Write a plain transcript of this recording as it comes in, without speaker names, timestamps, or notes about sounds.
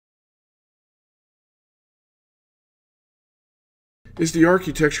Is the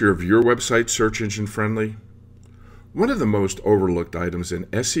architecture of your website search engine friendly? One of the most overlooked items in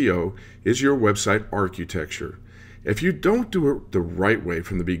SEO is your website architecture. If you don't do it the right way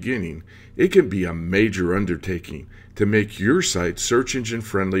from the beginning, it can be a major undertaking to make your site search engine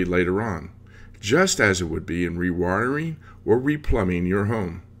friendly later on, just as it would be in rewiring or replumbing your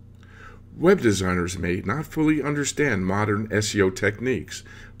home. Web designers may not fully understand modern SEO techniques,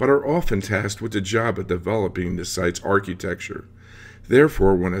 but are often tasked with the job of developing the site's architecture.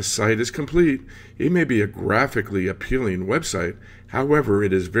 Therefore, when a site is complete, it may be a graphically appealing website, however,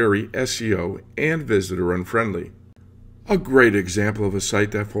 it is very SEO and visitor unfriendly. A great example of a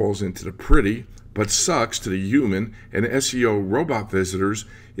site that falls into the pretty, but sucks to the human and SEO robot visitors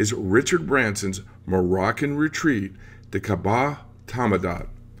is Richard Branson's Moroccan retreat, the Kaaba Tamadat.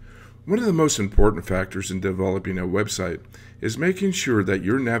 One of the most important factors in developing a website is making sure that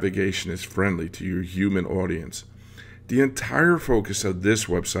your navigation is friendly to your human audience. The entire focus of this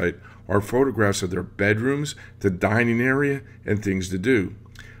website are photographs of their bedrooms, the dining area, and things to do.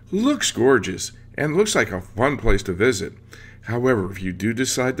 Looks gorgeous and looks like a fun place to visit. However, if you do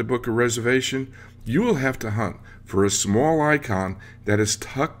decide to book a reservation, you will have to hunt for a small icon that is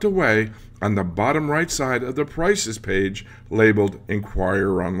tucked away on the bottom right side of the prices page labeled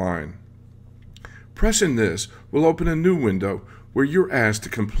Inquire Online. Pressing this will open a new window where you're asked to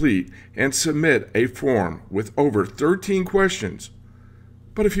complete and submit a form with over 13 questions.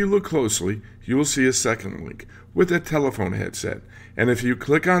 But if you look closely, you will see a second link with a telephone headset, and if you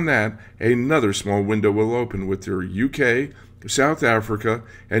click on that, another small window will open with your UK, South Africa,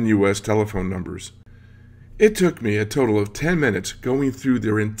 and US telephone numbers. It took me a total of 10 minutes going through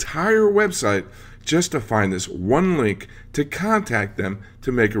their entire website just to find this one link to contact them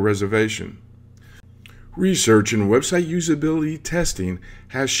to make a reservation. Research and website usability testing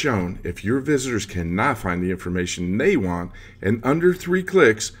has shown if your visitors cannot find the information they want in under 3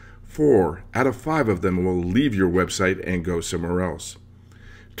 clicks, 4 out of 5 of them will leave your website and go somewhere else.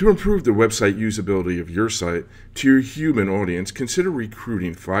 To improve the website usability of your site to your human audience, consider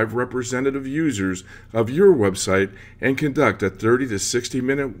recruiting 5 representative users of your website and conduct a 30 to 60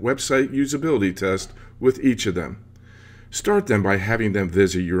 minute website usability test with each of them. Start them by having them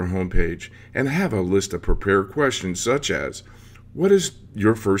visit your homepage and have a list of prepared questions such as, what is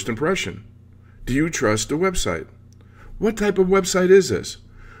your first impression? Do you trust the website? What type of website is this?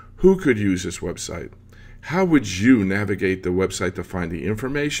 Who could use this website? How would you navigate the website to find the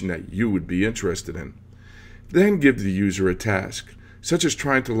information that you would be interested in? Then give the user a task, such as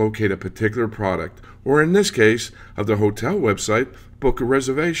trying to locate a particular product, or in this case, of the hotel website, book a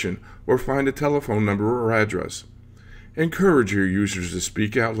reservation, or find a telephone number or address. Encourage your users to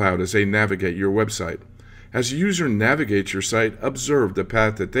speak out loud as they navigate your website. As a user navigates your site, observe the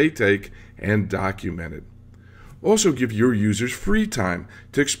path that they take and document it. Also give your users free time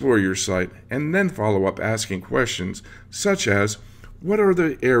to explore your site and then follow up asking questions such as, what are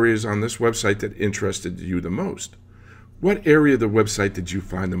the areas on this website that interested you the most? What area of the website did you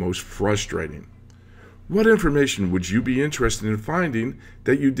find the most frustrating? What information would you be interested in finding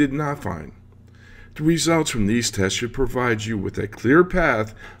that you did not find? The results from these tests should provide you with a clear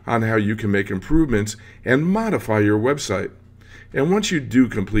path on how you can make improvements and modify your website. And once you do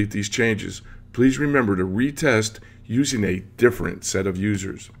complete these changes, please remember to retest using a different set of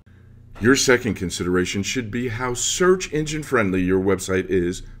users. Your second consideration should be how search engine friendly your website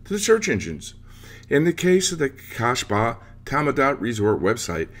is to the search engines. In the case of the Kaaba Tamadat Resort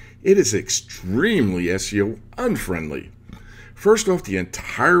website, it is extremely SEO unfriendly. First off, the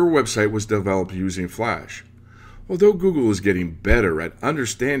entire website was developed using Flash. Although Google is getting better at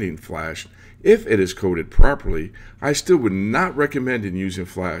understanding Flash, if it is coded properly, I still would not recommend using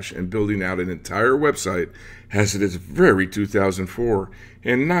Flash and building out an entire website, as it is very 2004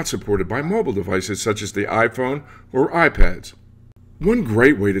 and not supported by mobile devices such as the iPhone or iPads. One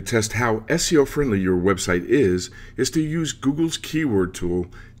great way to test how SEO friendly your website is to use Google's keyword tool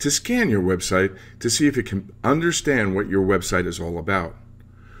to scan your website to see if it can understand what your website is all about.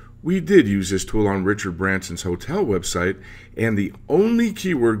 We did use this tool on Richard Branson's hotel website, and the only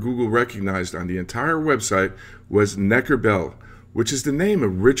keyword Google recognized on the entire website was Necker Bell, which is the name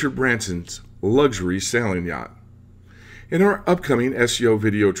of Richard Branson's luxury sailing yacht. In our upcoming SEO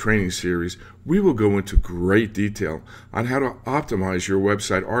video training series, we will go into great detail on how to optimize your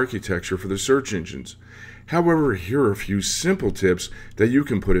website architecture for the search engines. However, here are a few simple tips that you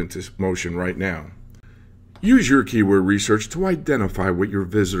can put into motion right now. Use your keyword research to identify what your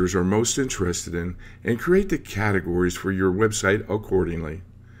visitors are most interested in and create the categories for your website accordingly.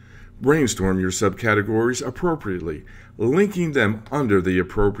 Brainstorm your subcategories appropriately, linking them under the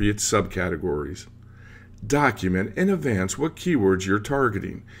appropriate subcategories. Document in advance what keywords you're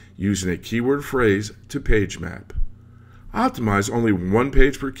targeting, using a keyword phrase to page map. Optimize only one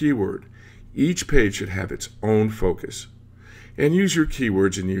page per keyword. Each page should have its own focus. And use your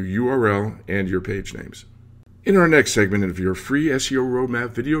keywords in your URL and your page names. In our next segment of your free SEO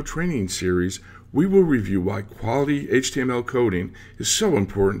Roadmap video training series, we will review why quality HTML coding is so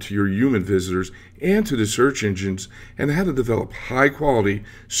important to your human visitors and to the search engines, and how to develop high-quality,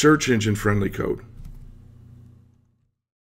 search engine-friendly code.